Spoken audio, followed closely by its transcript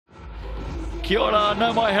Kia ora,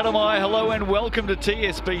 no mai, hara mai, hello and welcome to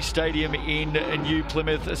TSB Stadium in New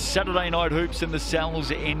Plymouth. Saturday night hoops in the Sal's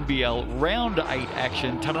NBL Round 8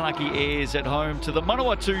 action. Taranaki Airs at home to the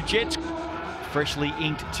Manawatu Jets. Freshly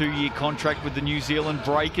inked 2-year contract with the New Zealand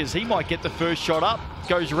Breakers. He might get the first shot up,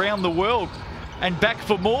 goes round the world and back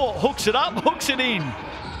for more. Hooks it up, hooks it in.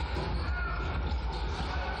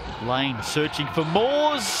 Lane searching for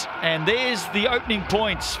Moores, and there's the opening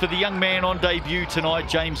points for the young man on debut tonight,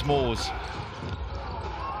 James Moores.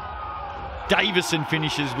 Davison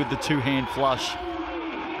finishes with the two-hand flush.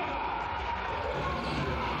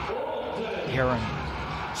 Heron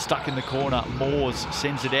stuck in the corner. Moores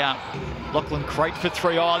sends it out. Lachlan Crate for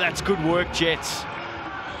three. Oh, that's good work, Jets.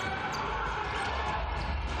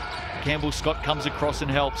 Campbell Scott comes across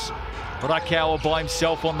and helps. Rakawa by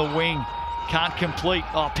himself on the wing. Can't complete.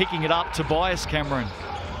 Oh, picking it up. Tobias Cameron.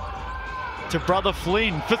 To brother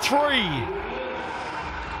Flynn for three.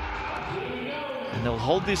 And they'll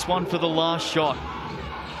hold this one for the last shot.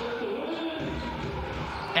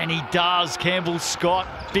 And he does. Campbell Scott.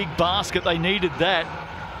 Big basket. They needed that.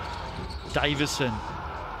 Davison.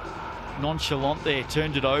 Nonchalant there.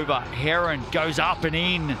 Turned it over. Heron goes up and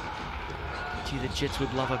in. Gee, the Jets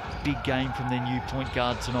would love a big game from their new point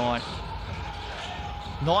guard tonight.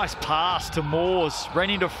 Nice pass to Moores.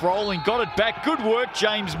 Ran into Froling. Got it back. Good work,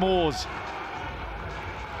 James Moores.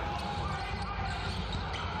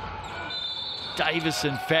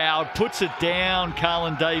 Davison fouled. Puts it down,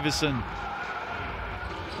 Carlin Davison.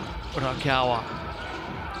 Rakawa.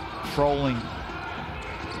 Froling.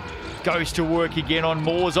 Goes to work again on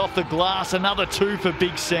Moores. Off the glass. Another two for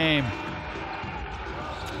Big Sam.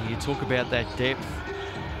 You talk about that depth.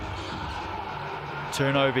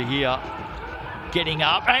 Turnover here. Getting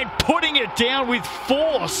up and putting it down with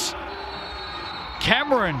force.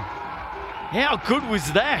 Cameron, how good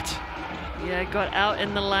was that? Yeah, got out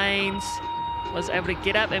in the lanes, was able to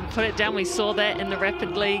get up and put it down. We saw that in the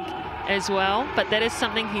Rapid League as well, but that is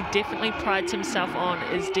something he definitely prides himself on,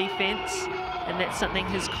 is defense, and that's something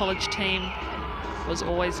his college team was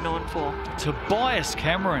always known for. Tobias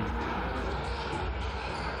Cameron.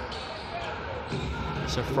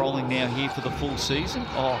 So Froling now here for the full season.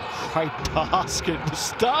 Oh, great basket.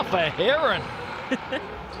 Mustafa Heron.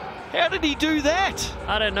 How did he do that?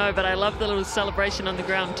 I don't know, but I love the little celebration on the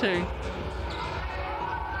ground too.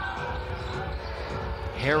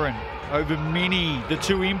 Heron over Mini. The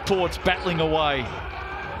two imports battling away.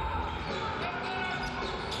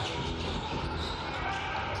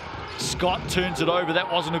 Scott turns it over.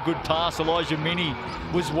 That wasn't a good pass. Elijah Mini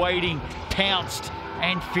was waiting, pounced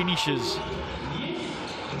and finishes.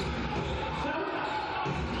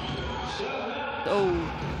 Oh,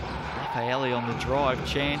 Rafaeli on the drive,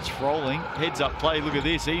 chance, Froling, heads up play, look at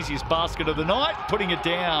this, easiest basket of the night, putting it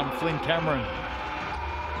down, Flynn Cameron.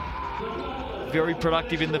 Very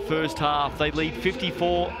productive in the first half, they lead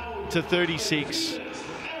 54-36.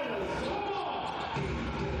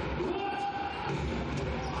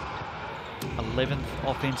 th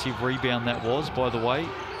offensive rebound that was, by the way,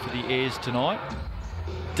 for the Airs tonight.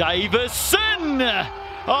 Davison!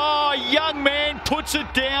 Oh, young man puts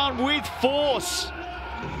it down with force.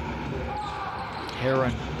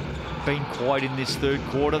 Heron been quiet in this third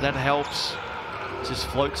quarter. That helps. Just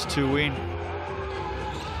floats two in.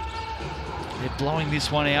 They're blowing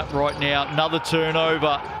this one out right now. Another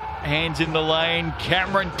turnover. Hands in the lane.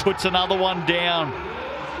 Cameron puts another one down.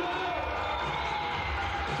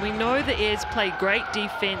 We know the Airs play great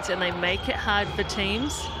defense and they make it hard for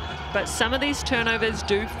teams. But some of these turnovers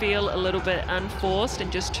do feel a little bit unforced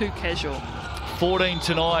and just too casual. 14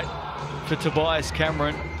 tonight for Tobias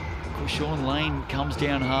Cameron. Sean Lane comes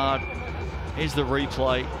down hard. Here's the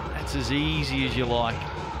replay. That's as easy as you like.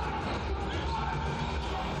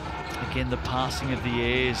 Again, the passing of the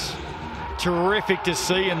Airs. Terrific to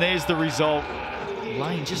see, and there's the result.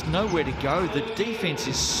 Lane just nowhere to go. The defense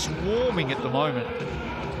is swarming at the moment.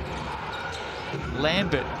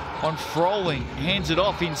 Lambert on Froling, hands it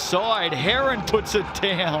off inside. Heron puts it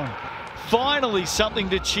down. Finally something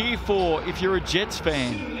to cheer for if you're a Jets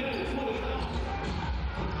fan.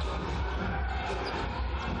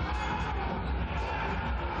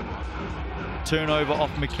 Turnover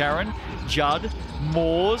off McCarron. Judd,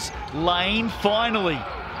 Moores, Lane, finally.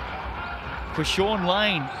 Quashawn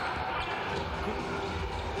Lane.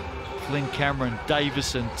 Flynn Cameron,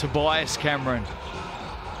 Davison, Tobias Cameron.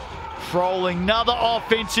 Froling, another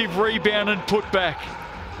offensive rebound and put back.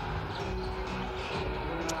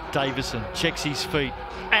 Davison checks his feet,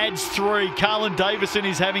 adds three. Carlin Davison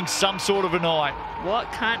is having some sort of a night.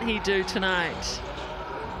 What can't he do tonight?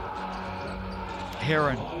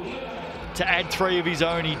 Heron to add three of his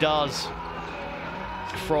own, he does.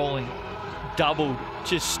 Froling doubled,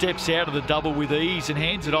 just steps out of the double with ease and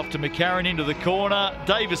hands it off to McCarron into the corner.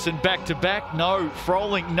 Davison back to back. No,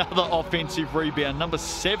 Froling, another offensive rebound. Number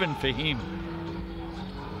 7 for him.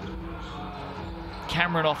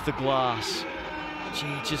 Cameron off the glass. Gee,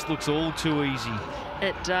 it just looks all too easy.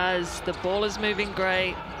 It does. The ball is moving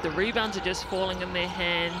great. The rebounds are just falling in their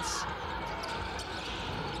hands.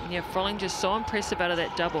 And yeah, Froling just so impressive out of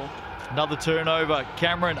that double. Another turnover.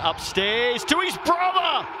 Cameron upstairs to his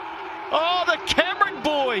brother. Oh, the Cameron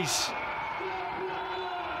boys.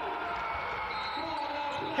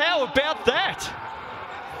 How about that?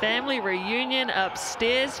 Family reunion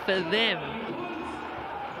upstairs for them.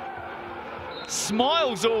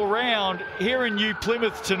 Smiles all round here in New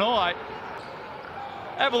Plymouth tonight.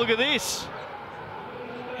 Have a look at this.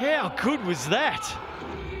 How good was that?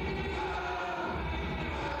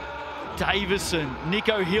 Davison,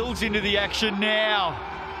 Nico Hill's into the action now.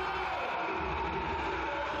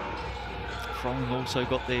 Froling also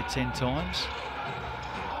got there 10 times.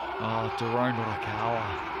 Oh, Daron Rakawa.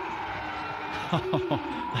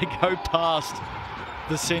 They go past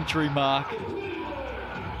the century mark.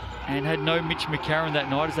 And had no Mitch McCarron that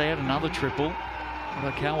night as they had another triple.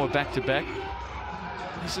 Rakawa back to back.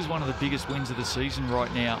 This is one of the biggest wins of the season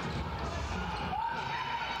right now.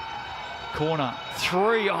 Corner,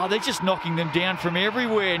 3. Oh, they're just knocking them down from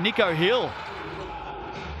everywhere. Nico Hill.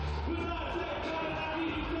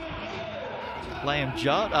 Liam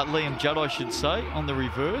Judd, I should say, on the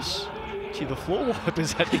reverse. Gee, the floor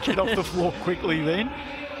wipers had to get off the floor quickly then.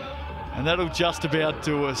 And that'll just about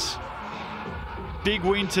do us. Big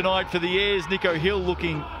win tonight for the Airs. Nico Hill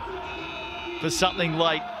looking for something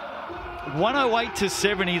late.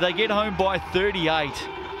 108-70. They get home by 38.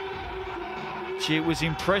 Gee, it was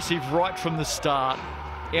impressive right from the start.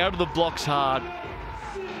 Out of the blocks hard.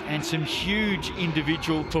 And some huge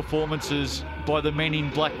individual performances by the men in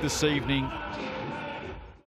black this evening.